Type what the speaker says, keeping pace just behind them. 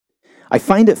I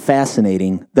find it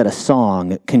fascinating that a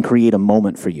song can create a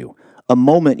moment for you, a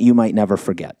moment you might never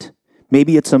forget.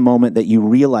 Maybe it's a moment that you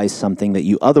realize something that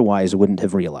you otherwise wouldn't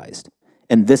have realized.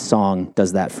 And this song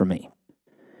does that for me.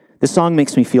 This song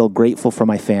makes me feel grateful for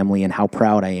my family and how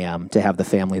proud I am to have the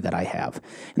family that I have.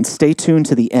 And stay tuned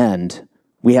to the end.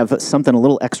 We have something a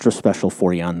little extra special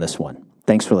for you on this one.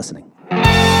 Thanks for listening.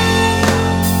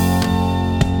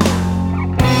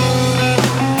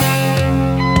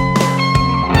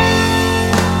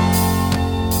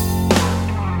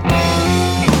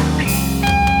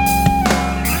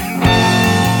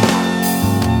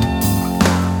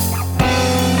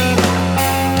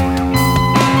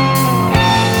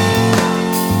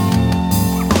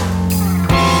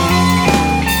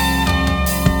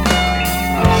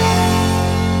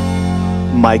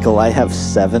 Michael, I have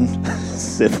 7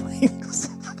 siblings.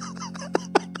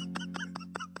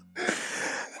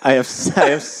 I have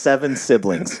 7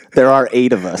 siblings. There are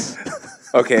 8 of us.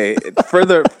 Okay, for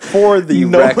the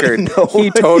record, he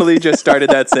totally just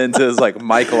started that sentence like,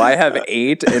 Michael, I have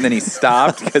 8, and then he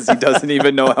stopped because he doesn't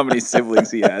even know how many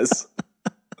siblings he has.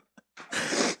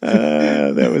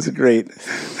 That was great.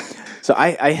 So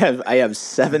I have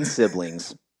 7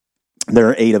 siblings. There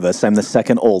are 8 of us. I'm the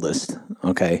second oldest.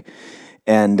 Okay.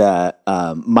 And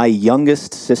my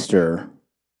youngest sister,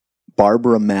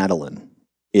 Barbara Madeline,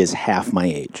 is half my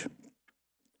age.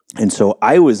 And so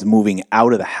I was moving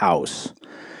out of the house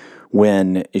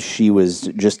when she was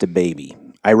just a baby.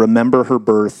 I remember her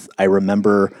birth. I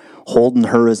remember holding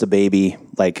her as a baby,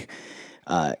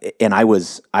 and I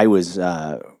was,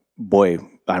 boy,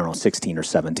 I don't know, 16 or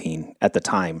 17 at the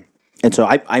time. And so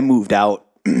I moved out.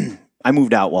 I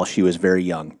moved out while she was very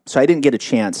young, so I didn't get a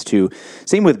chance to.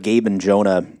 Same with Gabe and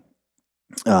Jonah.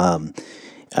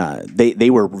 They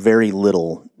were very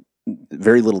little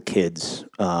kids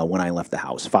when I left the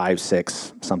house, 5,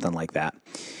 6, something like that.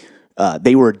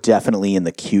 They were definitely in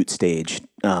the cute stage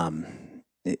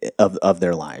of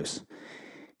their lives,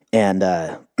 and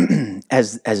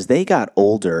as they got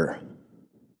older,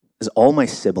 as all my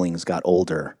siblings got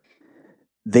older,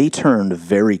 they turned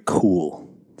very cool,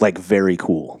 like very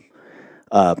cool.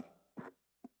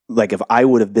 Like if I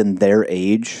would have been their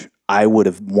age, I would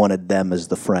have wanted them as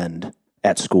the friend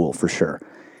at school for sure.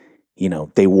 You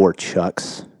know, they wore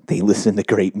Chucks. They listened to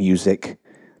great music.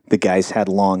 The guys had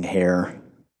long hair.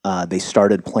 They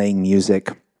started playing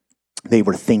music. They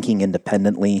were thinking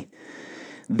independently.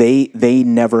 They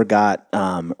never got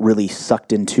really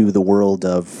sucked into the world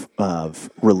of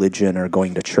religion or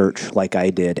going to church like I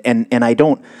did. And I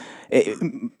don't.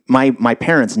 My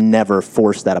parents never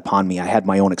forced that upon me. I had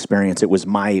my own experience. It was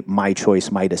my choice,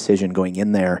 my decision going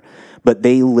in there. But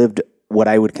they lived what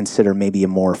I would consider maybe a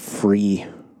more free.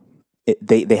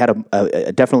 They had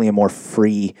a definitely a more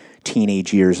free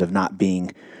teenage years of not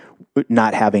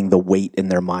having the weight in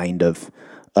their mind of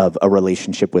a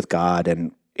relationship with God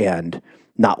and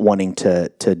not wanting to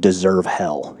deserve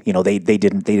hell. You know, they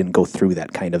didn't go through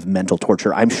that kind of mental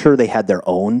torture. I'm sure they had their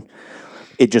own.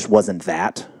 It just wasn't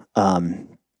that.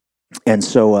 And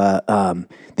so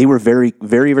they were very,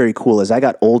 very, very cool. As I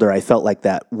got older, I felt like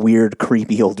that weird,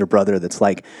 creepy older brother that's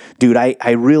like, dude,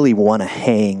 I really want to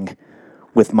hang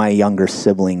with my younger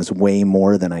siblings way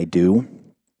more than I do.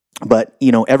 But,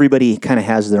 you know, everybody kind of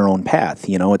has their own path.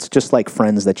 You know, it's just like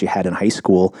friends that you had in high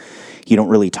school. You don't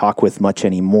really talk with much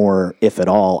anymore, if at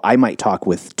all. I might talk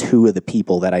with 2 of the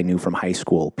people that I knew from high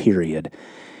school, period.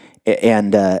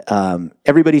 And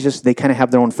everybody's just, they kind of have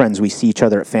their own friends. We see each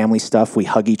other at family stuff. We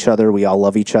hug each other. We all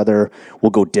love each other. We'll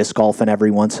go disc golfing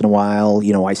every once in a while.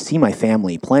 You know, I see my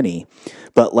family plenty.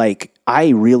 But, like, I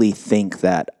really think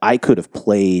that I could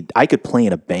play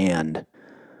in a band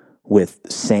with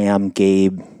Sam,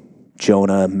 Gabe,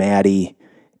 Jonah, Maddie,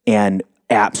 and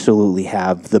absolutely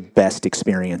have the best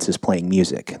experiences playing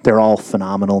music. They're all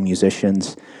phenomenal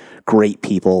musicians, great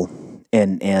people,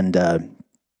 and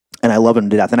I love them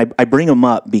to death. And I bring them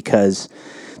up because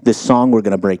this song we're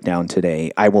going to break down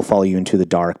today, I Will Follow You Into the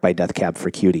Dark by Death Cab for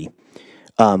Cutie.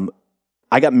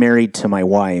 I got married to my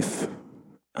wife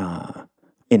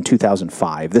in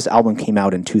 2005. This album came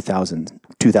out in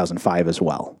 2005 as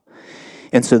well.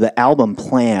 And so the album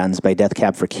Plans by Death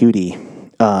Cab for Cutie,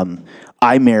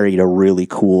 I married a really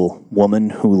cool woman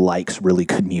who likes really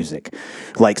good music.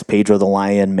 Likes Pedro the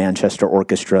Lion, Manchester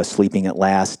Orchestra, Sleeping at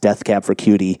Last. Death Cab for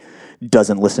Cutie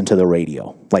doesn't listen to the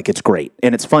radio. Like, it's great.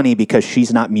 And it's funny because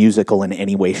she's not musical in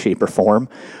any way, shape, or form,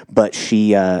 but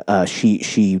she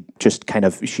just kind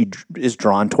of, she is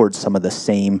drawn towards some of the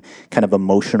same kind of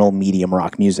emotional medium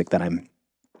rock music that I'm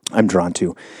drawn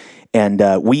to. And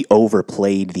we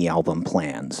overplayed the album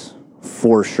Plans,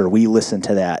 for sure. We listened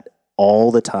to that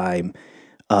all the time.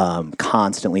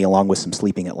 constantly, along with some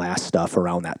Sleeping at Last stuff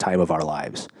around that time of our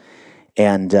lives.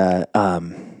 And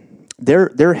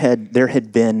there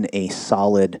had been a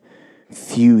solid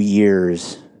few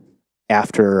years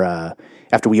after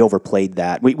we overplayed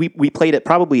that. We played it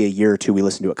probably a year or two. We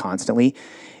listened to it constantly.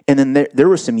 And then there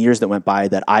were some years that went by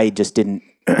that I just didn't,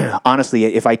 honestly,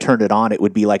 if I turned it on, it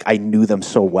would be like I knew them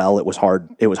so well. It was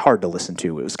hard to listen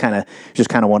to. It was just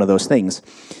kind of one of those things.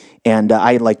 And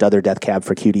I liked other Death Cab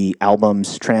for Cutie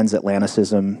albums.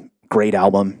 Transatlanticism, great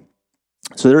album.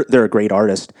 So they're a great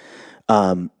artist.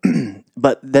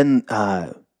 But then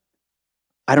I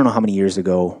don't know how many years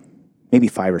ago, maybe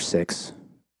 5 or 6,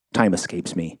 time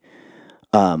escapes me.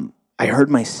 I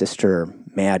heard my sister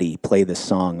Maddie play this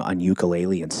song on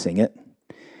ukulele and sing it.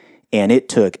 And it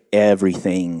took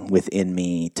everything within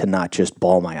me to not just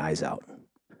bawl my eyes out.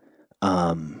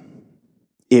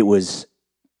 It was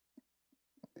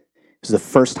the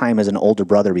first time as an older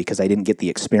brother, because I didn't get the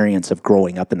experience of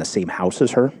growing up in the same house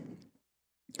as her.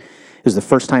 It was the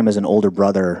first time as an older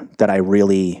brother that I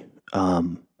really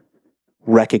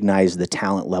recognized the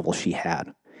talent level she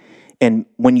had. And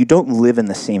when you don't live in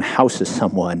the same house as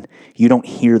someone, you don't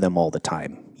hear them all the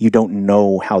time. You don't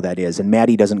know how that is. And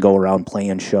Maddie doesn't go around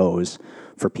playing shows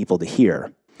for people to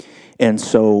hear. And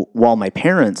so while my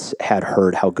parents had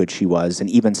heard how good she was, and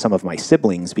even some of my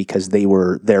siblings, because they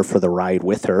were there for the ride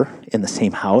with her in the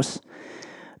same house,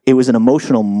 it was an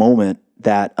emotional moment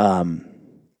that, I've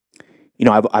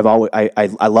always,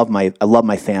 I love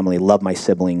my family, love my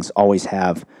siblings, always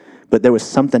have. But there was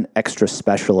something extra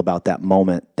special about that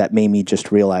moment that made me just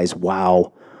realize,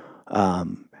 wow,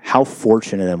 how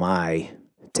fortunate am I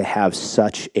to have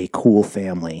such a cool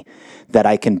family that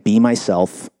I can be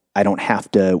myself. I don't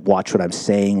have to watch what I'm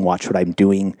saying, watch what I'm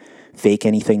doing, fake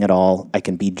anything at all. I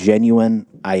can be genuine.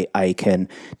 I can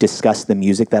discuss the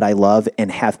music that I love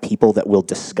and have people that will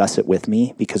discuss it with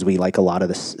me because we like a lot of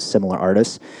the similar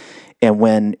artists. And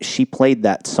when she played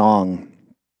that song,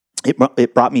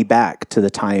 it brought me back to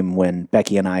the time when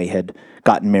Becky and I had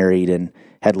gotten married and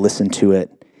had listened to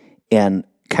it, and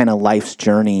kind of life's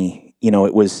journey.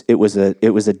 It was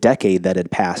a decade that had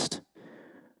passed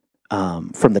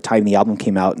from the time the album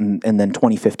came out, and then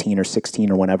 2015 or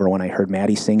 16 or whenever, when I heard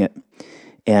Maddie sing it,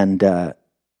 and I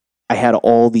had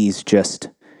all these just,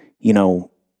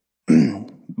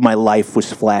 my life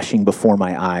was flashing before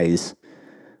my eyes,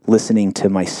 listening to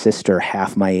my sister,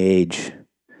 half my age,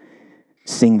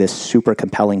 sing this super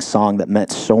compelling song that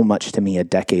meant so much to me a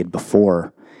decade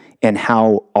before, and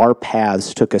how our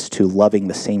paths took us to loving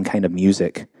the same kind of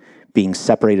music, being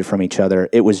separated from each other.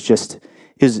 It was just,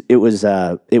 it was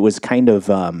kind of,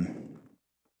 I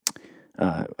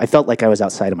felt like I was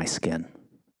outside of my skin.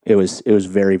 It was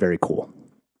very, very cool.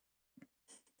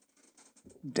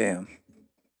 Damn.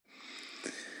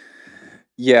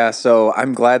 Yeah, so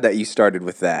I'm glad that you started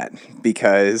with that,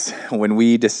 because when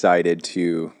we decided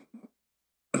to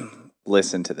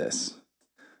listen to this.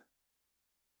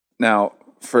 Now,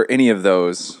 for any of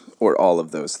those, or all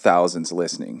of those thousands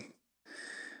listening,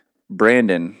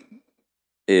 Brandon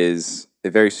is a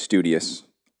very studious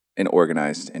and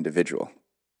organized individual.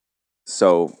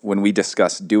 So when we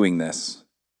discussed doing this,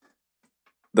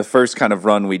 the first kind of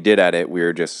run we did at it, we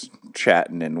were just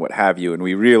chatting and what have you, and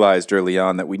we realized early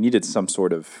on that we needed some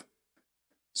sort of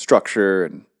structure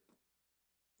and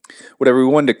whatever.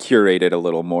 We wanted to curate it a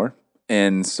little more.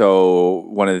 And so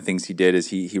one of the things he did is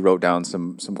he wrote down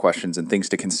some questions and things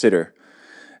to consider.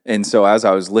 And so as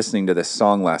I was listening to this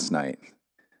song last night,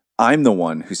 I'm the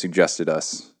one who suggested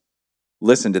us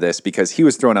listen to this because he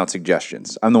was throwing out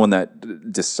suggestions. I'm the one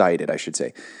that decided, I should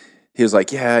say. He was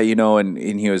like, yeah, and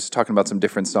he was talking about some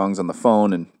different songs on the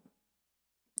phone, and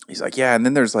he's like, yeah, and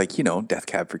then there's like, Death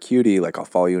Cab for Cutie, like I'll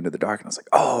Follow You Into the Dark. And I was like,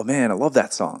 oh man, I love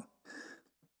that song.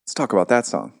 Let's talk about that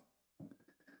song.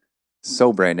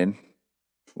 So Brandon,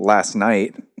 last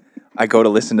night, I go to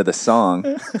listen to the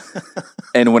song,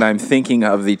 and when I'm thinking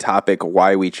of the topic,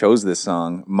 why we chose this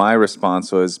song, my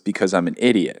response was because I'm an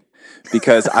idiot.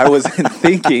 Because I wasn't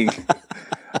thinking,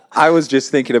 I was just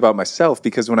thinking about myself,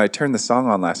 because when I turned the song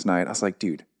on last night, I was like,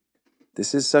 dude,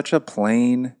 this is such a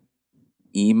plain,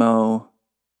 emo,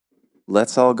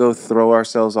 let's all go throw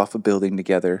ourselves off a building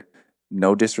together.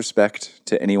 No disrespect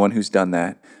to anyone who's done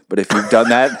that, but if you've done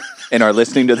that and are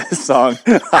listening to this song,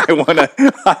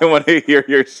 I want to hear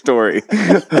your story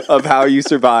of how you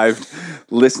survived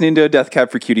listening to a Death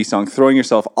Cab for Cutie song, throwing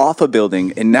yourself off a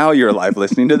building, and now you're alive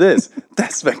listening to this.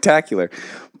 That's spectacular.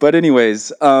 But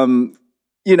anyways, it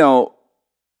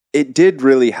did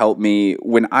really help me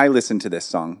when I listened to this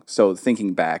song. So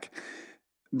thinking back,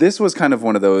 this was kind of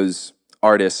one of those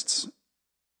artists,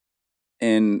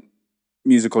 and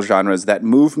musical genres that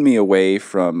moved me away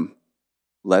from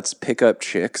let's pick up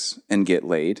chicks and get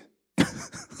laid.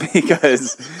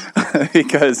 because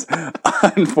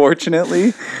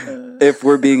unfortunately, if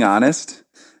we're being honest,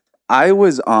 I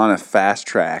was on a fast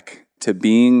track to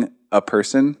being a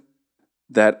person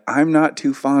that I'm not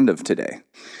too fond of today.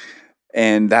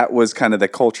 And that was kind of the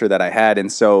culture that I had.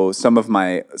 And so some of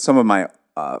my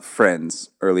friends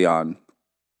early on,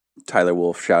 Tyler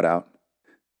Wolf, shout out,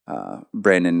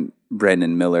 Brandon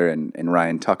Miller and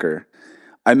Ryan Tucker,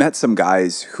 I met some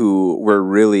guys who were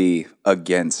really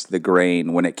against the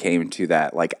grain when it came to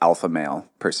that like alpha male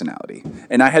personality.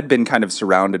 And I had been kind of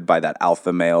surrounded by that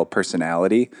alpha male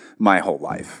personality my whole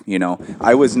life. You know,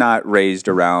 I was not raised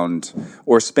around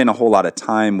or spent a whole lot of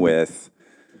time with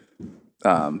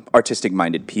artistic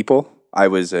minded people. I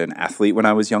was an athlete when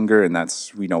I was younger, and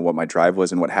that's, you know, what my drive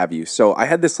was and what have you. So I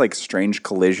had this like strange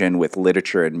collision with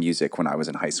literature and music when I was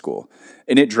in high school,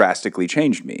 and it drastically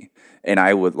changed me. And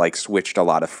I would like switched a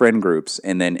lot of friend groups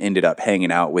and then ended up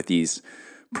hanging out with these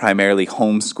primarily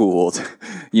homeschooled,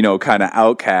 you know, kind of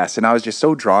outcasts. And I was just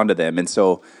so drawn to them. And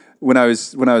so when I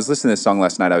was listening to this song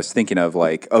last night, I was thinking of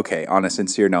like, okay, on a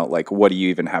sincere note, like, what do you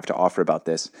even have to offer about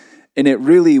this? And it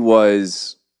really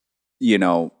was, you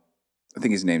know, I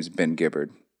think his name's Ben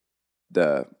Gibbard,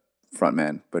 the front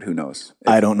man, but who knows?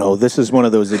 I don't know. This is one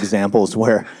of those examples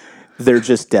where they're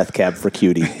just Death Cab for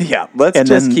Cutie. Yeah, let's and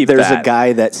just then keep there's that. a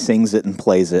guy that sings it and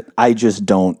plays it. I just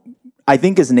don't. I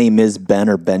think his name is Ben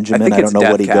or Benjamin. think I don't it's know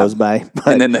Death what he Cab. goes by. But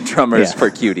And then the drummer's yeah. for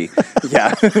Cutie.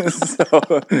 Yeah.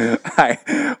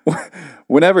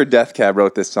 Whenever Death Cab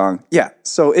wrote this song, yeah,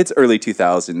 so it's early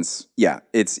 2000s. Yeah,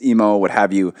 it's emo, what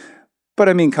have you. But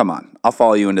I mean, come on. I'll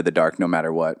follow you into the dark no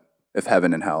matter what. If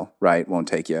heaven and hell, right, won't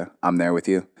take you, I'm there with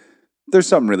you. There's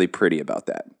something really pretty about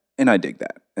that. And I dig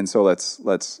that. And so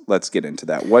let's get into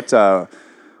that. What I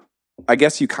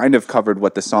guess you kind of covered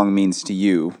what the song means to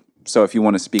you. So if you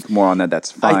want to speak more on that,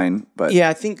 that's fine. But yeah,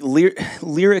 I think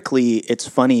lyrically it's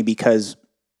funny because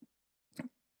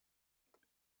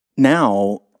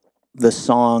now the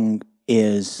song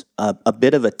is a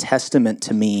bit of a testament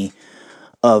to me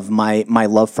of my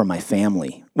love for my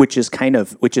family, which is kind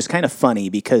of funny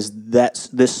because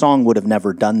this song would have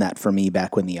never done that for me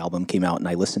back when the album came out and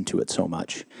I listened to it so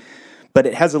much. But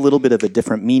it has a little bit of a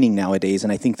different meaning nowadays,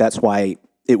 and I think that's why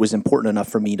it was important enough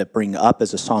for me to bring up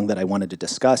as a song that I wanted to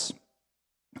discuss.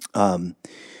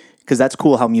 Because that's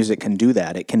cool how music can do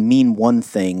that. It can mean one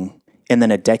thing, and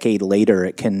then a decade later,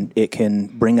 it can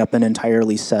bring up an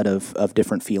entirely set of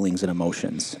different feelings and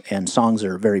emotions. And songs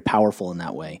are very powerful in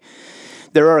that way.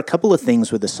 There are a couple of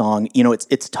things with the song. You know,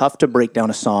 it's tough to break down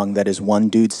a song that is one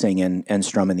dude singing and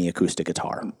strumming the acoustic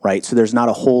guitar, right? So there's not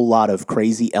a whole lot of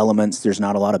crazy elements. There's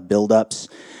not a lot of build-ups.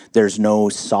 There's no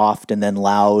soft and then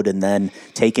loud and then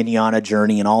taking you on a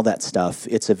journey and all that stuff.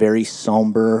 It's a very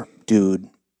somber dude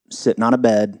sitting on a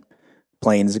bed,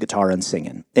 playing his guitar and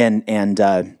singing. And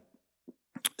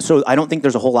so I don't think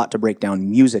there's a whole lot to break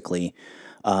down musically.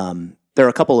 There are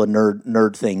a couple of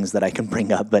nerd things that I can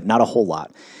bring up, but not a whole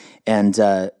lot. And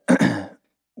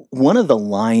one of the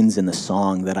lines in the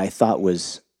song that I thought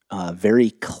was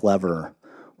very clever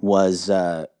was,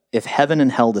 if heaven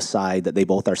and hell decide that they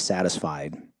both are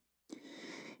satisfied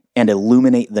and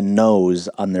illuminate the no's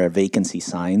on their vacancy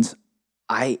signs,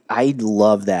 I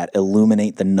love that,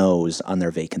 illuminate the no's on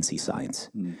their vacancy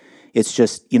signs. It's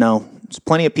just, you know, there's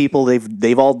plenty of people,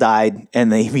 they've all died,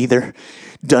 and they've either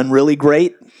done really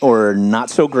great or not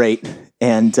so great,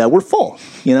 and we're full.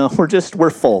 You know, we're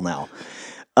full now.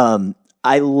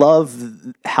 I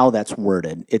love how that's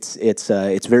worded. It's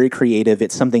very creative.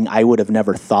 It's something I would have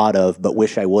never thought of, but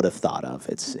wish I would have thought of.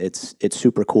 It's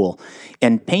super cool,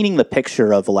 and painting the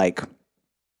picture of like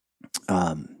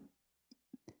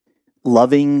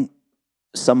loving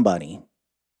somebody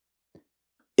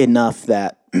enough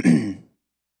that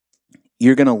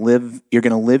you're gonna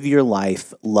live your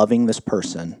life loving this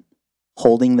person,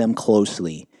 holding them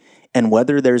closely, and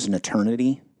whether there's an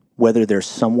eternity, whether there's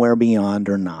somewhere beyond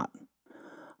or not,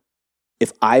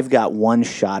 if I've got one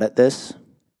shot at this,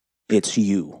 it's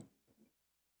you.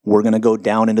 We're gonna go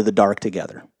down into the dark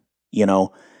together. You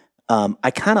know,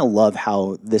 I kind of love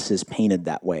how this is painted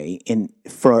that way.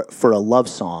 For a love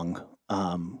song,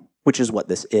 which is what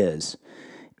this is.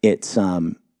 It's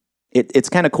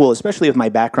kind of cool, especially with my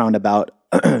background about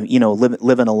you know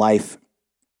living a life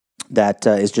that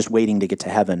is just waiting to get to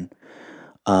heaven,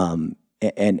 and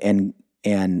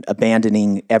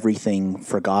abandoning everything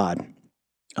for God.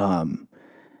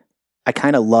 I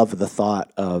kind of love the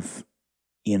thought of,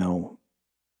 you know,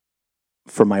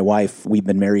 for my wife, we've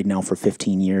been married now for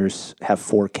 15 years, have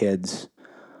 4 kids.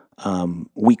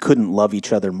 We couldn't love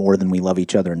each other more than we love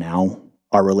each other now.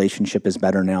 Our relationship is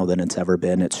better now than it's ever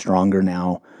been. It's stronger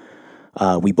now.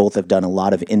 We both have done a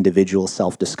lot of individual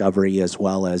self-discovery, as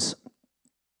well as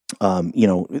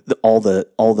all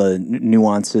the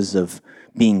nuances of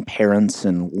being parents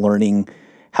and learning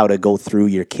how to go through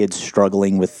your kids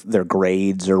struggling with their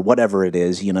grades or whatever it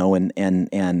is,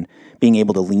 and being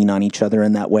able to lean on each other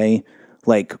in that way.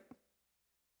 Like,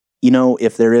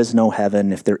 if there is no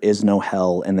heaven, if there is no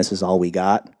hell, and this is all we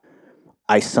got,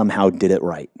 I somehow did it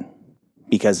right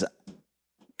because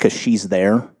she's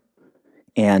there,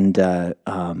 and I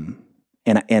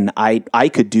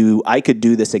could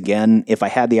do this again if I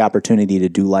had the opportunity to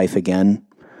do life again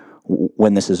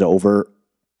when this is over.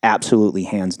 Absolutely,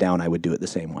 hands down, I would do it the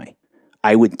same way.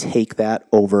 I would take that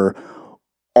over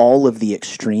all of the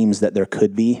extremes that there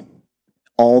could be,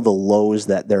 all the lows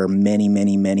that there are many,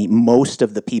 many, many. Most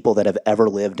of the people that have ever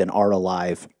lived and are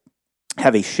alive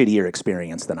have a shittier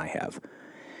experience than I have.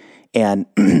 And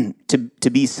to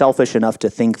be selfish enough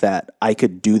to think that I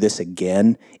could do this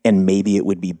again and maybe it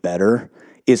would be better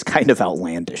is kind of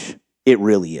outlandish. It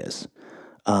really is.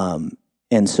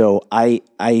 And so I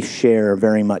share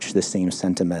very much the same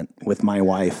sentiment with my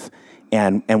wife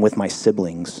and with my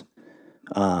siblings,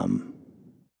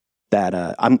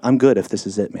 that I'm good if this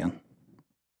is it, man.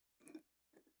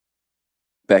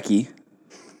 Becky,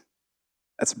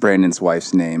 that's Brandon's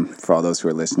wife's name for all those who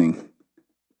are listening.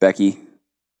 Becky,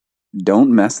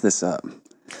 don't mess this up.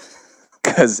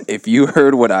 Because if you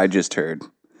heard what I just heard,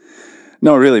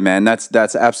 no, really, man, that's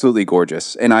absolutely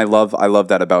gorgeous. And I love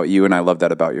that about you, and I love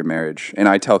that about your marriage. And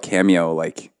I tell Cameo,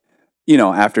 like,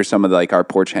 after some of our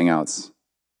porch hangouts,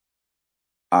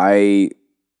 I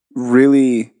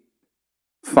really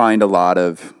find a lot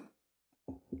of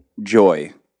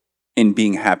joy in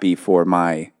being happy for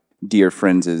my dear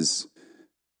friends'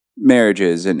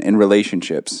 marriages and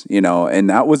relationships, and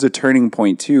that was a turning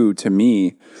point too, to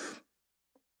me.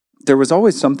 There was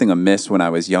always something amiss when I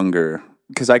was younger,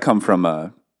 because I come from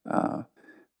my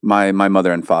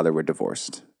mother and father were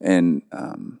divorced, and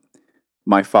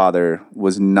my father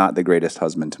was not the greatest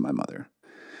husband to my mother,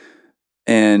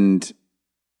 and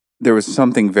there was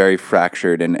something very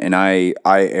fractured, and I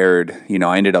erred.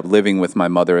 I ended up living with my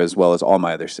mother as well as all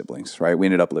my other siblings. Right, we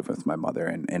ended up living with my mother,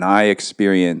 and I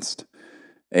experienced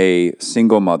a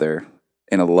single mother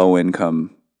in a low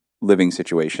income living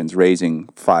situations, raising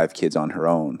 5 kids on her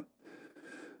own.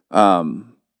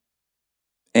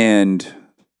 And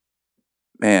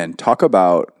man, talk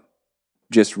about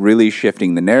just really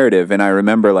shifting the narrative. And I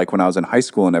remember, like, when I was in high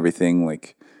school and everything,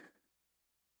 like,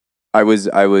 I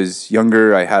was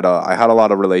younger. I had a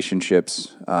lot of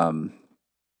relationships. But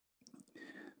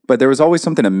there was always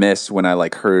something amiss when I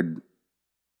heard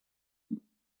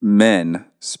men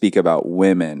speak about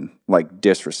women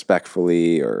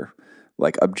disrespectfully or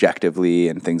objectively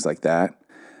and things like that.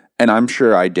 And I'm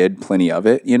sure I did plenty of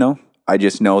it, I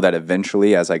just know that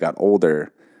eventually, as I got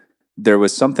older, there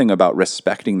was something about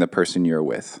respecting the person you're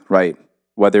with, right?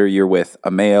 Whether you're with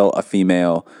a male, a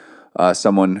female,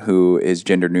 someone who is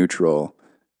gender neutral,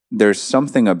 there's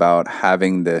something about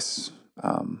having this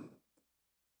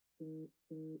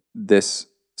this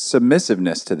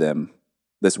submissiveness to them,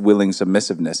 this willing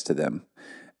submissiveness to them,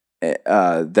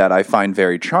 that I find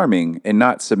very charming, and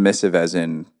not submissive as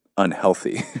in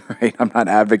unhealthy, right? I'm not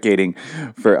advocating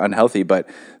for unhealthy, but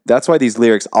that's why these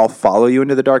lyrics, I'll follow you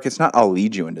into the dark. It's not, I'll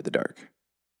lead you into the dark,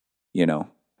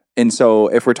 And so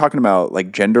if we're talking about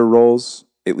gender roles,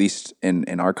 at least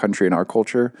in our country, in our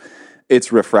culture,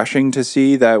 it's refreshing to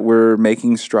see that we're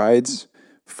making strides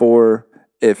for,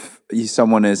 if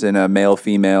someone is in a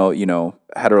male-female,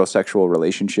 heterosexual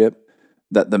relationship,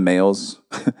 that the males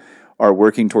are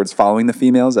working towards following the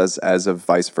females as of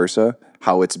vice versa,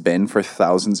 how it's been for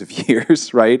thousands of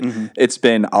years, right? Mm-hmm. It's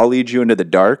been, I'll lead you into the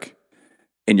dark,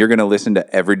 and you're going to listen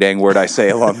to every dang word I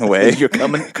say along the way. You're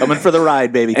coming for the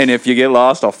ride, baby. And if you get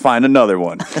lost, I'll find another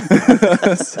one.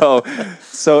 So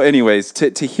anyways,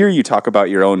 to hear you talk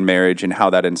about your own marriage and how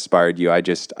that inspired you, I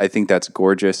think that's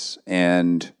gorgeous.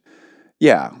 And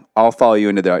yeah, I'll follow you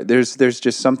into the dark. There's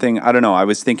just something, I don't know, I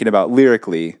was thinking about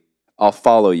lyrically, I'll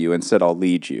follow you instead I'll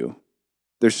lead you.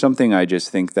 There's something I just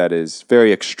think that is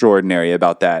very extraordinary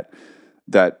about that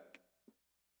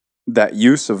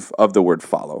use of the word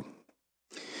follow.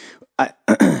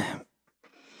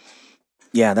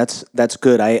 Yeah, that's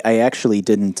good. I actually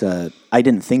didn't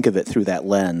think of it through that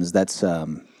lens. That's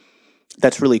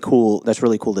really cool. That's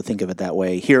really cool to think of it that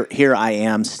way. Here I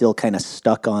am still kind of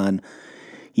stuck on,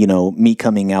 me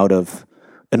coming out of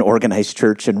an organized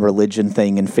church and religion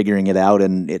thing and figuring it out,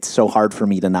 and it's so hard for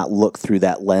me to not look through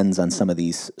that lens on some of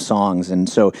these songs. And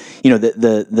so,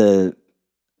 the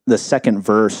second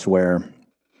verse where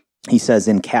He says,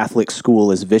 in Catholic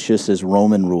school, as vicious as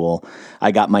Roman rule,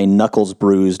 I got my knuckles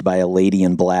bruised by a lady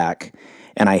in black,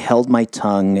 and I held my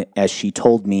tongue as she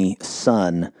told me,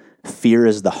 son, fear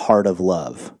is the heart of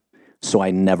love. So I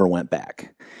never went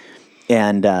back.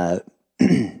 And the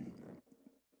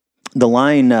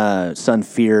line, son,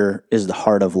 fear is the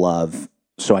heart of love,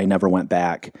 so I never went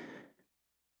back.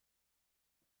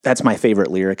 That's my favorite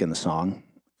lyric in the song.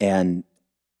 And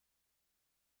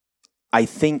I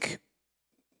think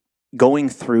going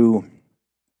through,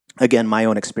 again, my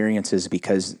own experiences,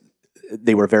 because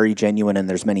they were very genuine, and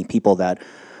there's many people that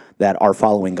are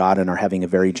following God and are having a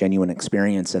very genuine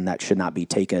experience, and that should not be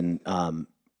taken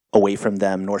away from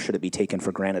them, nor should it be taken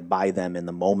for granted by them in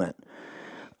the moment.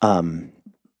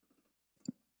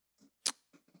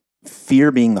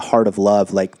 Fear being the heart of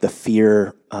love, like the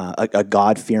fear, a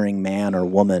God-fearing man or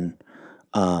woman,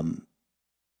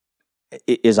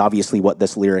 is obviously what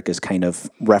this lyric is kind of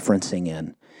referencing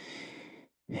in.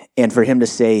 And for him to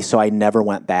say, so I never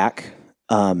went back,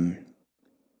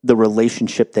 the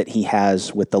relationship that he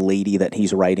has with the lady that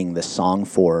he's writing this song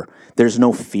for, there's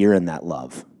no fear in that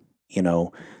love. You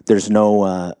know, there's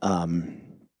no,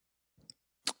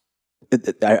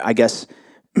 I guess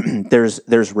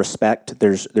there's respect,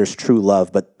 there's true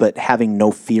love, but having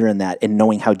no fear in that and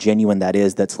knowing how genuine that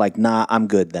is, that's like, nah, I'm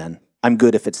good then. I'm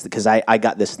good if it's because I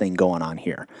got this thing going on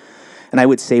here. And I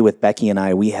would say with Becky and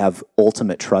I, we have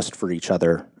ultimate trust for each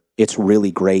other. It's really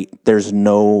great. There's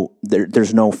no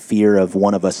fear of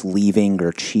one of us leaving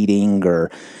or cheating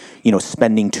or,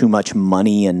 spending too much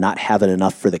money and not having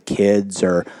enough for the kids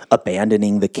or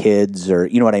abandoning the kids or,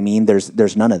 you know what I mean?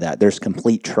 There's none of that. There's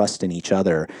complete trust in each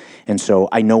other. And so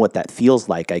I know what that feels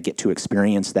like. I get to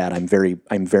experience that. I'm very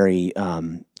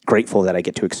grateful that I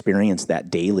get to experience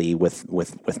that daily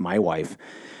with my wife.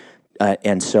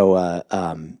 And so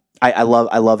I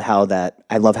love how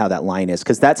that line is,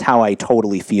 because that's how I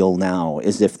totally feel now.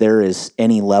 Is if there is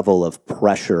any level of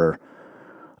pressure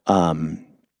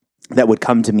that would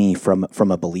come to me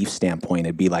from a belief standpoint,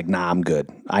 it'd be like, nah, I'm good.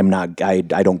 I'm not. I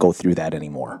don't go through that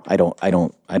anymore. I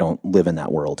don't live in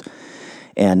that world.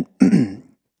 And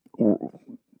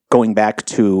going back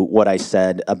to what I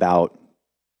said about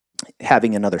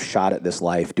having another shot at this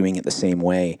life, doing it the same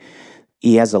way,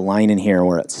 he has a line in here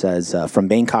where it says, from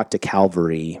Bangkok to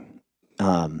Calvary.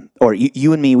 Or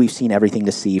you and me, we've seen everything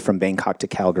to see from Bangkok to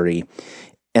Calgary,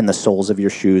 and the soles of your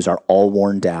shoes are all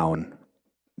worn down.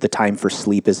 The time for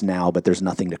sleep is now, but there's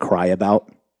nothing to cry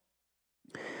about.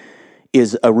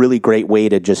 Is a really great way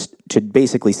to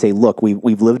basically say, look,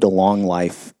 we've lived a long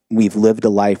life. We've lived a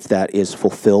life that is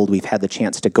fulfilled. We've had the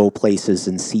chance to go places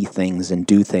and see things and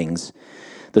do things.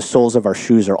 The soles of our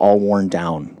shoes are all worn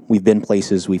down. We've been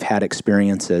places, we've had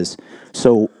experiences.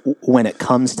 So when it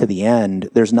comes to the end,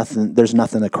 there's nothing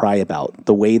to cry about.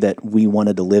 The way that we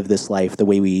wanted to live this life, the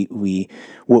way we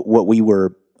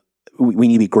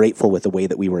need to be grateful with the way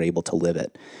that we were able to live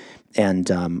it.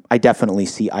 And I definitely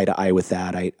see eye to eye with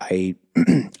that.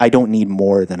 I don't need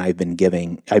more than I've been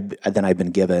given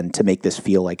to make this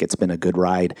feel like it's been a good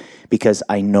ride, because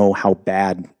I know how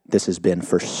bad this has been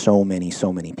for so many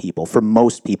people. For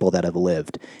most people that have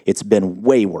lived, it's been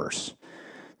way worse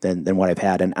than what I've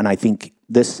had. And I think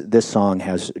this song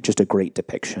has just a great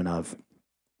depiction of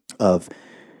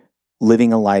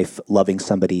living a life, loving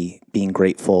somebody, being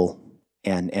grateful,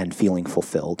 and feeling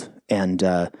fulfilled. And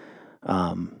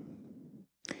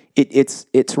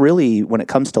it's really, when it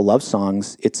comes to love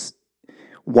songs,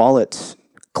 while it's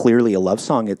clearly a love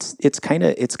song, it's kind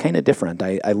of different.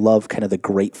 I love kind of the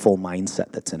grateful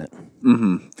mindset that's in it.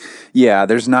 Mm-hmm. Yeah,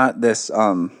 there's not this.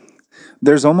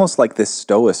 There's almost like this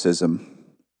stoicism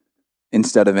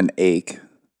instead of an ache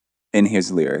in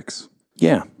his lyrics.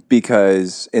 Yeah,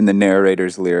 because in the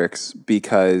narrator's lyrics,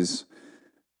 because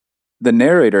the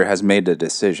narrator has made a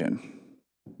decision.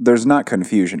 There's not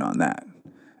confusion on that.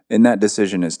 And that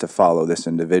decision is to follow this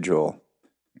individual,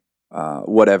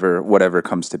 whatever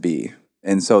comes to be.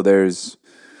 And so there's,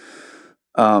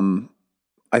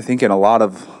 I think in a lot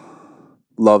of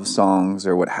love songs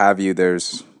or what have you,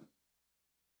 there's,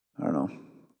 I don't know,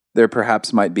 there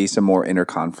perhaps might be some more inner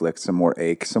conflict, some more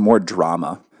ache, some more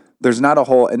drama. There's not a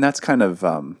whole, and that's kind of,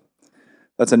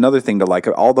 that's another thing to like.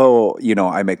 Although,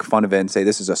 I make fun of it and say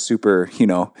this is a super,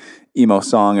 emo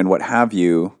song and what have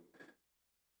you,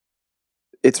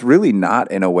 it's really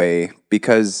not in a way,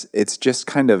 because it's just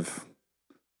kind of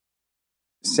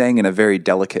saying in a very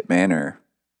delicate manner,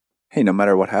 hey, no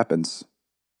matter what happens,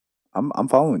 I'm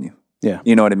following you. Yeah.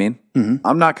 You know what I mean? Mm-hmm.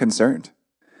 I'm not concerned.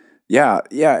 Yeah.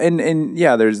 And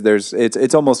yeah,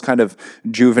 it's almost kind of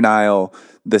juvenile,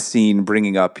 the scene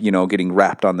bringing up, getting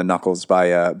rapped on the knuckles by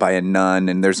a nun,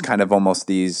 and there's kind of almost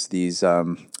these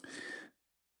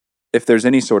if there's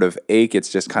any sort of ache, it's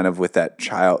just kind of with that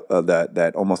child,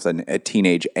 that almost a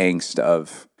teenage angst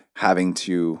of having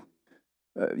to,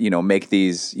 make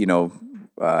these,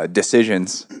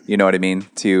 decisions. You know what I mean?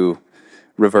 To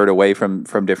revert away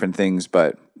from different things.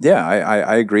 But yeah,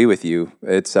 I agree with you.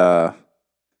 It's I'm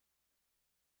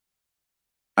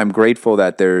grateful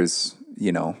that there's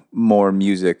more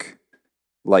music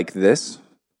like this,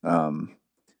 and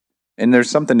there's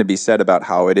something to be said about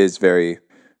how it is very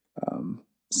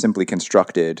simply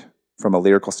constructed from a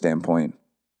lyrical standpoint,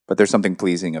 but there's something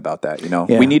pleasing about that.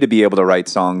 Yeah. We need to be able to write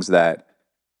songs that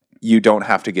you don't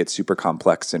have to get super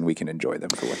complex, and we can enjoy them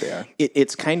for what they are.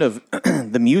 It's kind of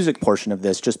the music portion of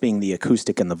this, just being the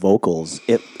acoustic and the vocals.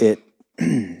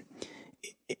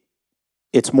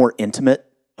 It's more intimate,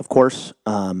 of course.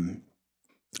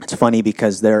 It's funny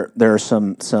because there are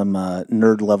some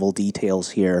nerd level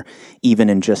details here, even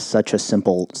in just such a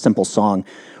simple song.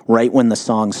 Right when the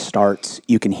song starts,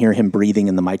 you can hear him breathing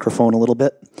in the microphone a little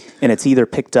bit, and it's either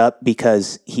picked up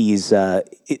because he's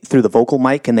through the vocal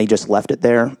mic and they just left it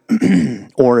there,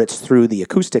 or it's through the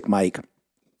acoustic mic.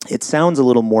 It sounds a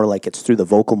little more like it's through the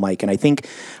vocal mic, and I think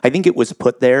it was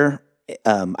put there.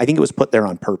 I think it was put there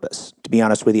on purpose, to be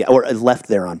honest with you, or left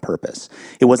there on purpose.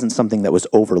 It wasn't something that was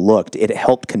overlooked. It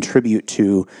helped contribute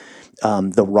to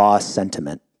the raw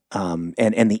sentiment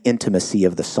and the intimacy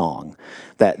of the song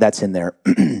that's in there.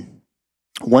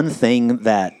 One thing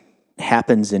that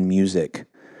happens in music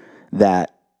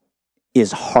that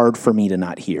is hard for me to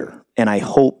not hear, and I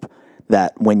hope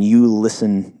that when you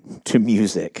listen to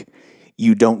music,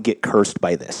 you don't get cursed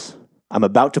by this. I'm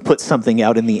about to put something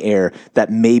out in the air that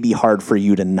may be hard for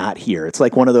you to not hear. It's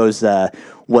like one of those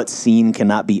what's seen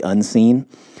cannot be unseen.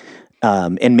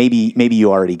 And maybe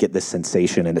you already get this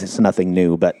sensation and it's nothing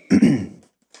new, but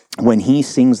when he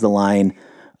sings the line,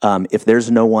 if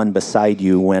there's no one beside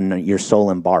you when your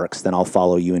soul embarks, then I'll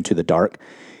follow you into the dark.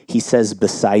 He says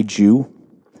beside you,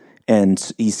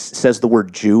 and he says the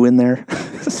word Jew in there.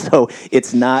 So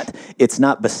it's not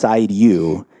beside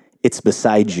you, it's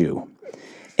beside you.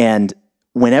 And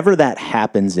whenever that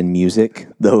happens in music,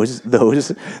 those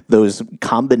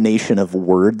combination of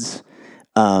words,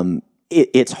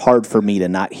 it's hard for me to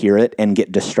not hear it and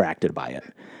get distracted by it.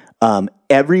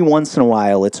 Every once in a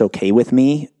while, it's okay with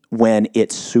me when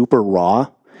it's super raw,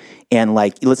 and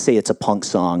like, let's say it's a punk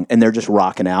song and they're just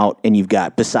rocking out, and you've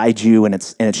got beside you, and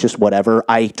it's just whatever.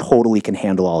 I totally can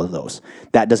handle all of those.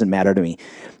 That doesn't matter to me.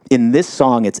 In this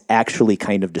song, it's actually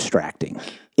kind of distracting.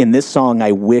 In this song,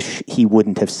 I wish he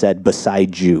wouldn't have said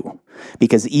beside you,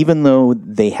 because even though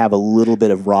they have a little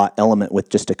bit of raw element with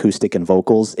just acoustic and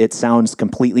vocals, it sounds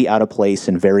completely out of place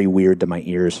and very weird to my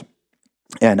ears.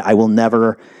 And I will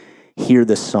never hear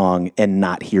this song and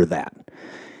not hear that.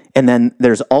 And then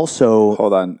there's also...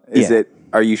 Hold on.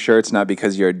 Are you sure it's not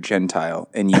because you're a Gentile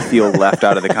and you feel left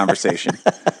out of the conversation?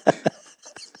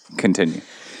 Continue.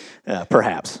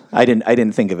 Perhaps. I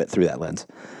didn't think of it through that lens.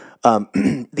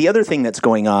 The other thing that's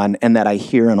going on, and that I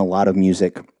hear in a lot of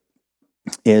music,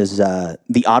 is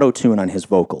the auto-tune on his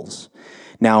vocals.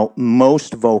 Now,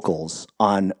 most vocals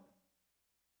on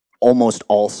almost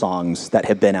all songs that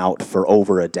have been out for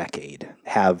over a decade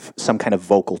have some kind of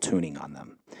vocal tuning on them.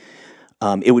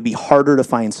 It would be harder to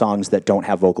find songs that don't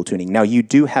have vocal tuning. Now, you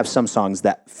do have some songs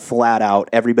that flat out,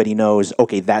 everybody knows,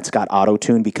 okay, that's got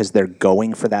auto-tune because they're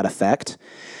going for that effect.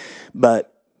 But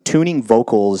tuning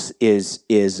vocals is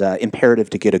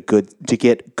imperative to get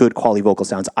good quality vocal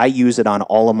sounds. I use it on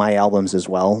all of my albums as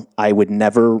well. I would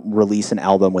never release an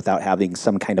album without having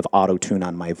some kind of auto-tune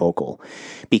on my vocal,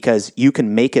 because you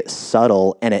can make it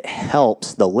subtle and it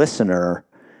helps the listener.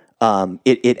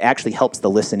 It actually helps the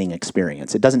listening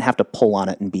experience. It doesn't have to pull on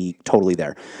it and be totally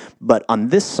there. But on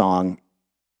this song,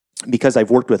 because I've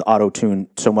worked with auto-tune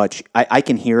so much, I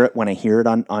can hear it when I hear it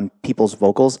on people's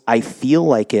vocals. I feel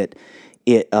like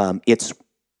it's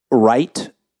right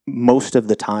most of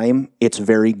the time. It's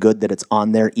very good that it's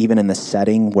on there, even in the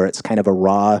setting where it's kind of a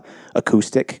raw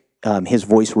acoustic. His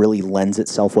voice really lends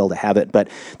itself well to have it. But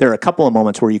there are a couple of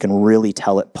moments where you can really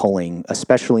tell it pulling,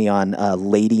 especially on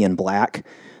Lady in Black.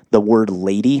 The word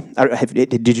lady.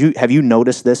 Have you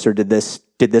noticed this, or did this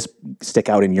stick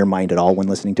out in your mind at all when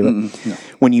listening to it? No.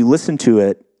 When you listen to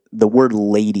it, the word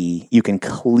lady, you can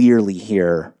clearly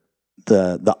hear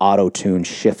the auto-tune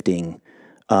shifting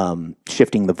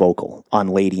the vocal on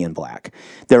Lady in Black.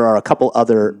 There are a couple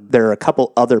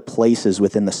other places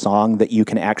within the song that you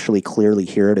can actually clearly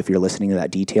hear it if you're listening to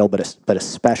that detail, but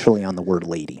especially on the word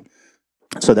lady.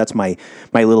 So that's my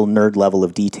little nerd level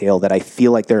of detail, that I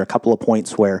feel like there are a couple of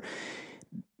points where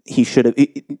he should have.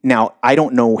 Now, I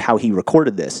don't know how he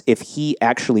recorded this. If he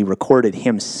actually recorded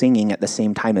him singing at the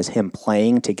same time as him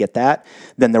playing to get that,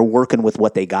 then they're working with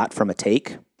what they got from a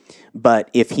take. But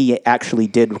if he actually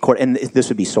did record, and this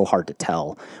would be so hard to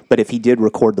tell, but if he did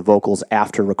record the vocals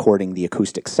after recording the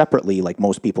acoustics separately, like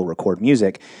most people record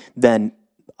music, then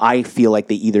I feel like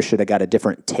they either should have got a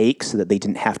different take so that they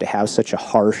didn't have to have such a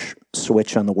harsh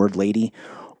switch on the word lady,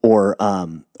 or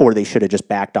they should have just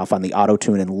backed off on the auto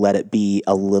tune and let it be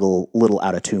a little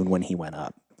out of tune when he went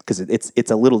up, because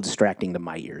it's a little distracting to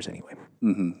my ears anyway.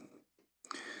 Mm-hmm.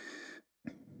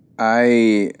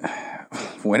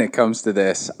 When it comes to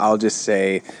this, I'll just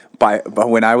say, but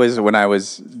when I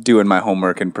was doing my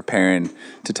homework and preparing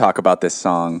to talk about this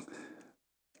song,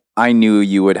 I knew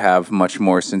you would have much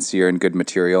more sincere and good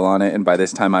material on it, and by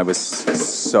this time I was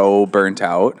so burnt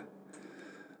out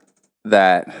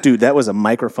that... Dude, that was a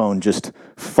microphone just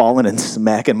falling and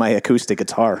smacking my acoustic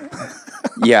guitar.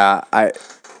 Yeah,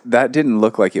 that didn't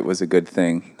look like it was a good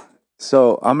thing.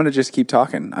 So I'm going to just keep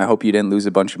talking. I hope you didn't lose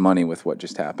a bunch of money with what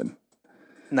just happened.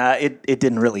 Nah, it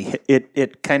didn't really hit.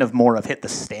 It kind of more of hit the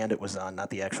stand it was on,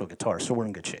 not the actual guitar. So we're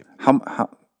in good shape. How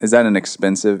is that an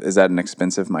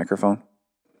expensive microphone?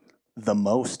 The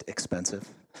most expensive.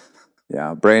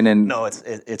 Yeah, Brandon. No,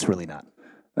 it's really not.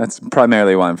 That's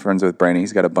primarily why I'm friends with Brandon.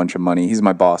 He's got a bunch of money. He's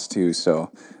my boss too. So,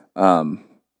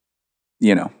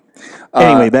 you know.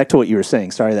 Anyway, back to what you were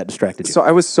saying. Sorry that distracted you. So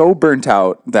I was so burnt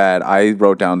out that I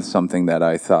wrote down something that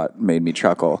I thought made me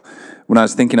chuckle when I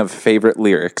was thinking of favorite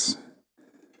lyrics.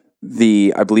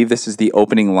 I believe this is the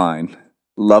opening line,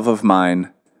 "Love of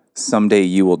mine, someday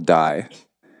you will die."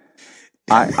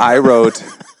 I wrote,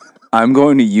 I'm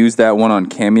going to use that one on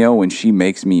Cameo when she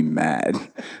makes me mad.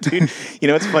 Dude, you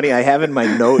know what's funny? I have in my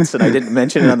notes, and I didn't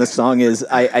mention it on the song, is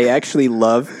I actually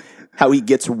love how he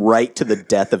gets right to the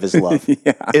death of his love.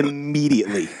 Yeah.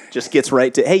 Immediately. Just gets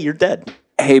right to, hey, you're dead.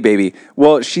 Hey, baby.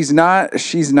 Well, she's not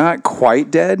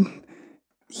quite dead.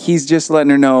 He's just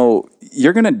letting her know,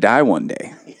 you're going to die one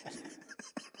day.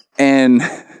 And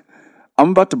I'm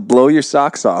about to blow your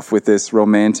socks off with this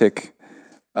romantic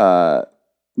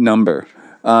number.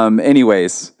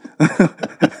 Anyways,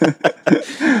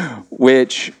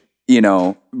 which,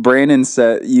 Brandon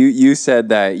said, you said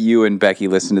that you and Becky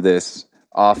listened to this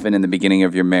often in the beginning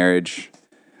of your marriage.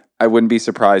 I wouldn't be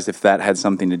surprised if that had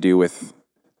something to do with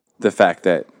the fact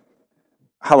that,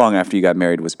 how long after you got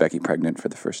married was Becky pregnant for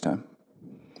the first time?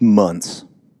 Months.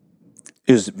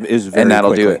 It was very And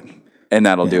that'll quickly. do it. And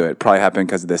that'll do it. Probably happened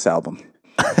because of this album.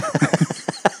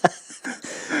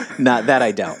 Not that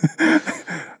I doubt.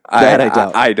 I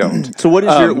doubt. I don't. So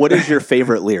what is your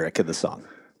favorite lyric of the song?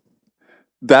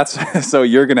 That's so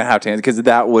you're gonna have to answer because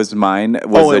that was mine.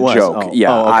 Was a joke. Oh,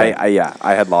 yeah, okay.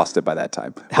 I had lost it by that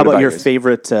time. How What about your yours?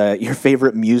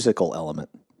 favorite musical element?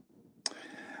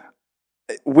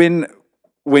 When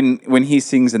he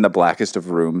sings in the blackest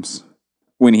of rooms,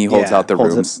 when he holds out the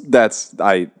rooms,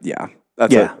 I like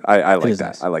that.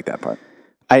 Nice. I like that part.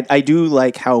 I do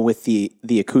like how with the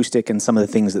acoustic and some of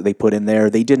the things that they put in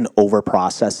there, they didn't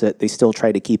overprocess it. They still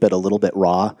try to keep it a little bit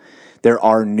raw. There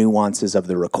are nuances of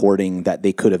the recording that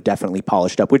they could have definitely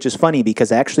polished up, which is funny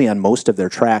because actually on most of their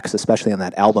tracks, especially on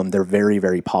that album, they're very,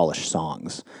 very polished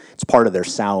songs. It's part of their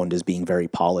sound is being very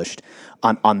polished.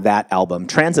 On that album,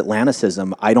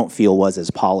 Transatlanticism, I don't feel was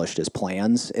as polished as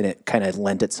Plans, and it kind of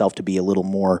lent itself to be a little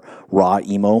more raw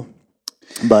emo.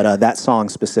 But that song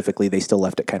specifically, they still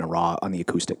left it kind of raw on the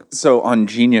acoustic. So on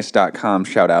Genius.com,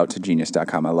 shout out to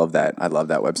Genius.com. I love that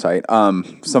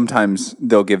website. Sometimes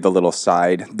they'll give the little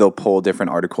side. They'll pull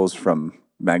different articles from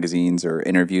magazines or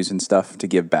interviews and stuff to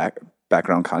give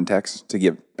background context, to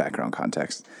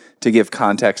give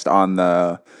context on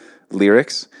the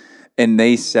lyrics. And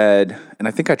they said, and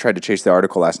I think I tried to chase the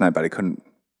article last night, but I couldn't.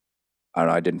 I don't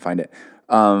know. I didn't find it.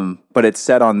 But it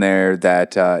said on there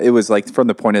that it was like from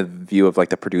the point of view of like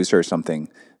the producer or something,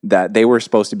 that they were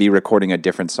supposed to be recording a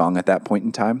different song at that point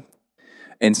in time,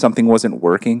 and something wasn't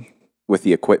working with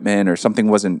the equipment or something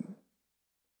wasn't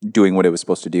doing what it was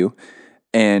supposed to do.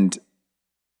 And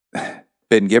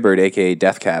Ben Gibbard, aka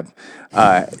Death Cab,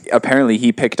 apparently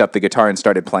he picked up the guitar and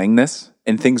started playing this,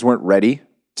 and things weren't ready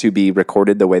to be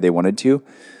recorded the way they wanted to.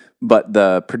 But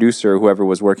the producer, whoever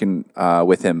was working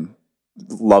with him,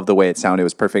 loved the way it sounded. It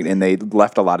was perfect, and they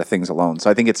left a lot of things alone. So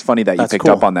I think it's funny that you picked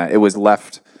up on that. It was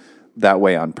left that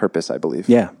way on purpose, I believe.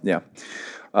 Yeah. Yeah.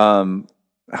 How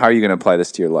are you going to apply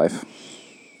this to your life?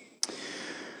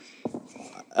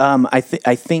 I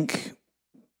think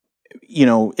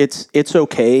it's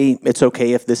okay. It's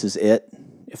okay if this is it.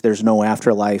 If there's no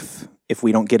afterlife, if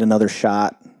we don't get another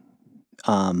shot,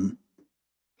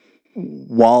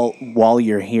 while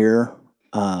you're here,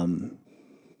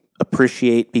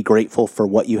 appreciate, be grateful for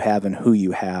what you have and who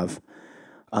you have,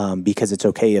 because it's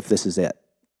okay if this is it.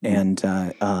 And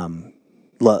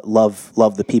love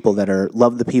the people that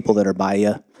are by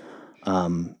you.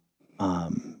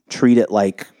 Treat it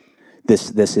like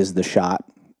this is the shot.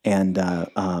 And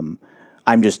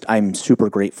I'm super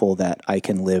grateful that I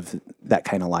can live that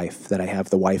kind of life, that I have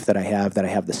the wife that I have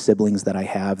the siblings that I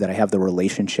have the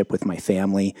relationship with my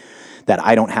family, that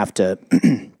I don't have to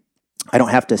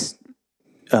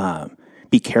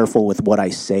be careful with what I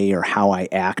say or how I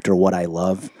act or what I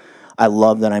love. I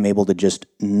love that I'm able to just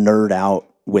nerd out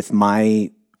with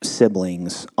my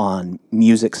siblings on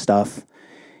music stuff,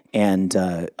 and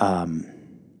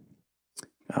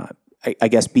I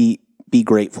guess be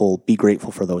grateful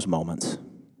for those moments.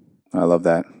 I love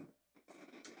that.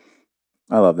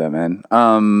 Man.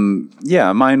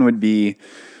 Yeah, mine would be,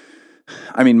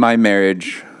 I mean, my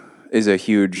marriage is a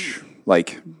huge,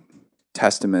 like,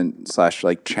 testament /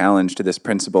 like challenge to this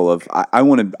principle of I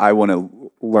want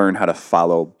to learn how to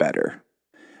follow better.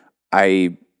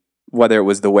 Whether it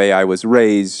was the way I was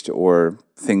raised or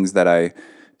things that I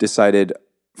decided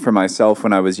for myself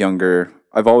when I was younger,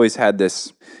 I've always had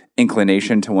this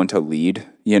inclination to want to lead,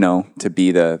 to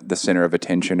be the center of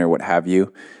attention or what have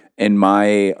you. And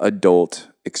my adult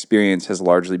experience has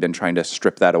largely been trying to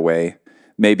strip that away,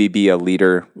 maybe be a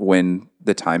leader when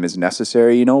the time is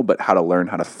necessary, but how to learn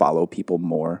how to follow people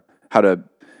more, how to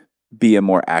be a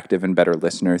more active and better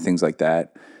listener, things like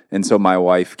that. And so my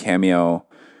wife, Cameo,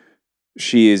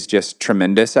 she is just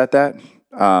tremendous at that.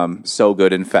 So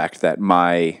good, in fact, that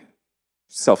my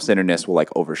self-centeredness will like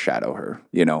overshadow her,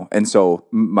 And so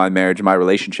my marriage, my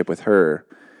relationship with her,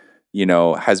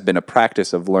 has been a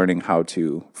practice of learning how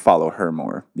to follow her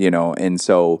more, And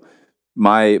so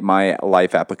my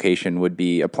life application would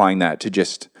be applying that to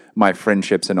just my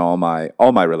friendships and all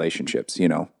my relationships,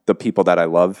 the people that I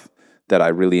love, that I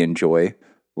really enjoy,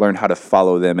 learn how to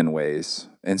follow them in ways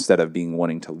instead of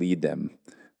wanting to lead them.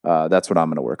 That's what I'm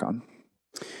going to work on.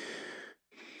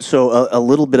 So a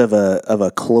little bit of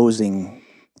a closing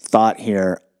thought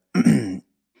here.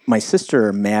 My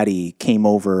sister Maddie came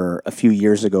over a few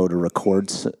years ago to record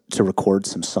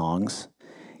some songs,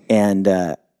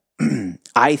 and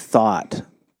I thought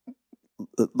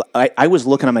I was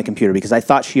looking on my computer because I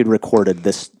thought she had recorded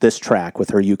this track with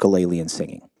her ukulele and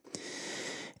singing,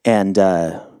 and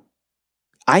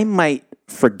I might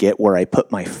forget where I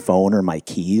put my phone or my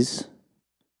keys,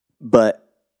 but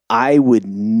I would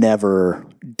never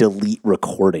delete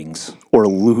recordings or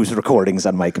lose recordings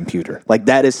on my computer. Like,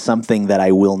 that is something that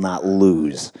I will not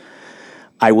lose.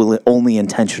 I will only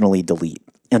intentionally delete.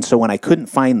 And so when I couldn't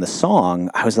find the song,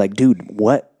 I was like, dude,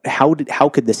 how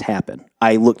could this happen?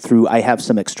 I looked through, I have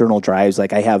some external drives,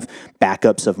 like I have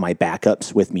backups of my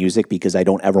backups with music because I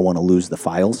don't ever want to lose the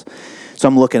files. So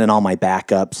I'm looking at all my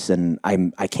backups and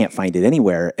I can't find it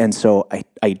anywhere. And so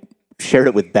I shared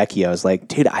it with Becky. I was like,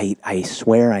 dude, I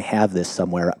swear I have this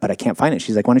somewhere, but I can't find it.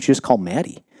 She's like, why don't you just call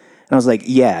Maddie? And I was like,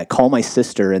 yeah, call my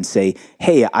sister and say,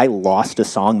 hey, I lost a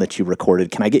song that you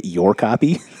recorded. Can I get your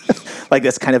copy? Like,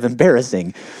 that's kind of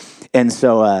embarrassing. And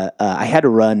so I had to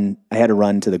run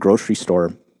to the grocery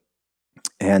store.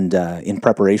 And in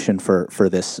preparation for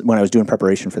this, when I was doing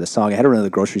preparation for the song, I had to run to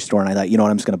the grocery store, and I thought, you know what,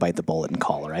 I'm just going to bite the bullet and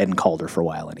call her. I hadn't called her for a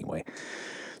while anyway.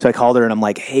 So I called her and I'm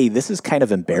like, hey, this is kind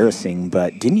of embarrassing,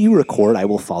 but didn't you record I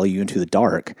Will Follow You Into the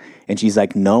Dark? And she's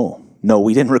like, no,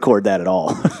 we didn't record that at all.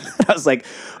 I was like,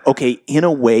 okay, in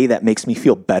a way that makes me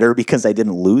feel better because I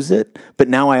didn't lose it, but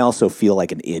now I also feel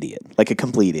like an idiot, like a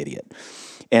complete idiot.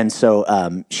 And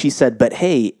so she said, but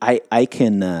hey, I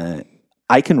can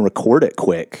record it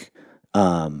quick.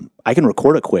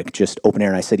 Just open air.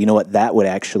 And I said, you know what, that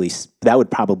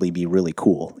would probably be really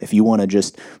cool. If you want to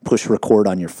just push record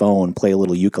on your phone, play a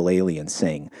little ukulele and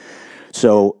sing.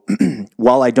 So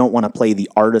while I don't want to play the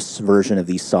artist's version of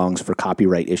these songs for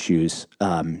copyright issues,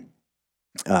 I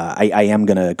am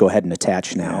going to go ahead and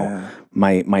attach now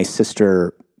my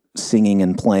sister singing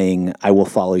and playing I Will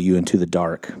Follow You Into the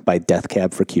Dark by Death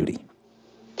Cab for Cutie.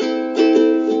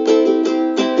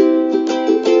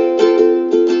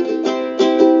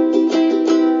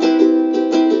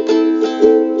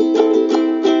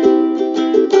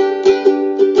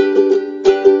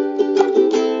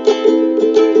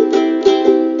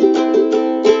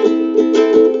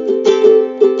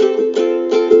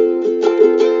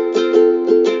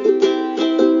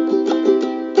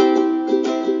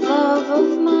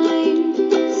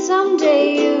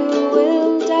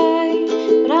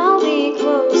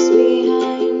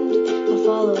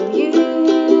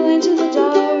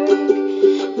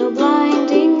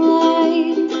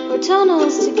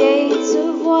 Gates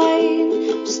of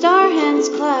white, just our hands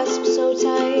clasped so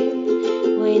tight,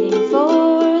 waiting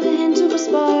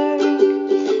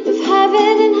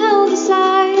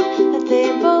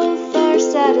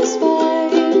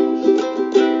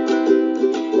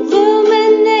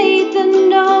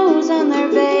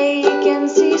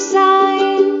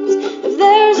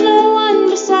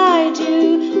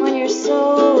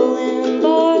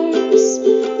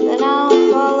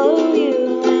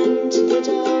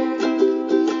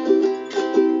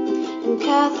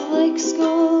Catholic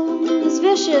school, as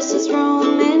vicious as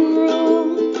Roman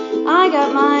rule. I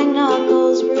got my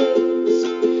knuckles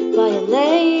bruised by a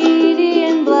lady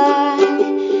in black,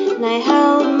 and I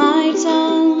held my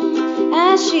tongue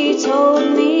as she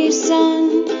told me,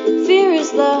 son, fear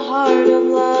is the heart of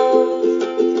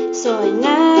love. So I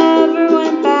never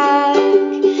went back.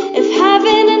 If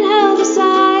heaven and hell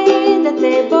decide that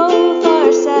they both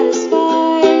are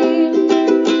satisfied,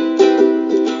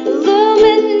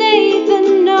 illuminate the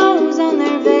nose on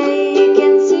their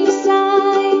vacancy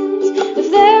signs.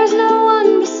 If there's no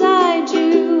one beside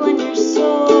you when your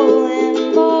soul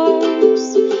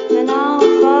embarks, then I'll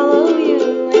follow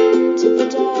you into the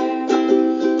dark.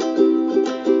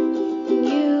 And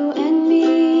you and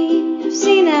me have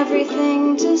seen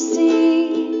everything to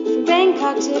see, from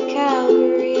Bangkok to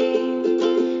Calgary,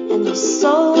 and the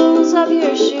soles of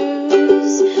your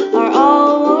shoes are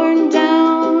all worn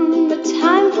down, but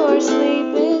time for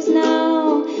sleep is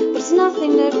now. But it's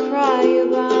nothing to cry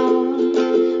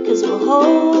about, 'cause we'll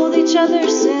hold each other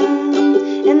soon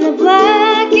in the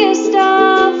blackest hour.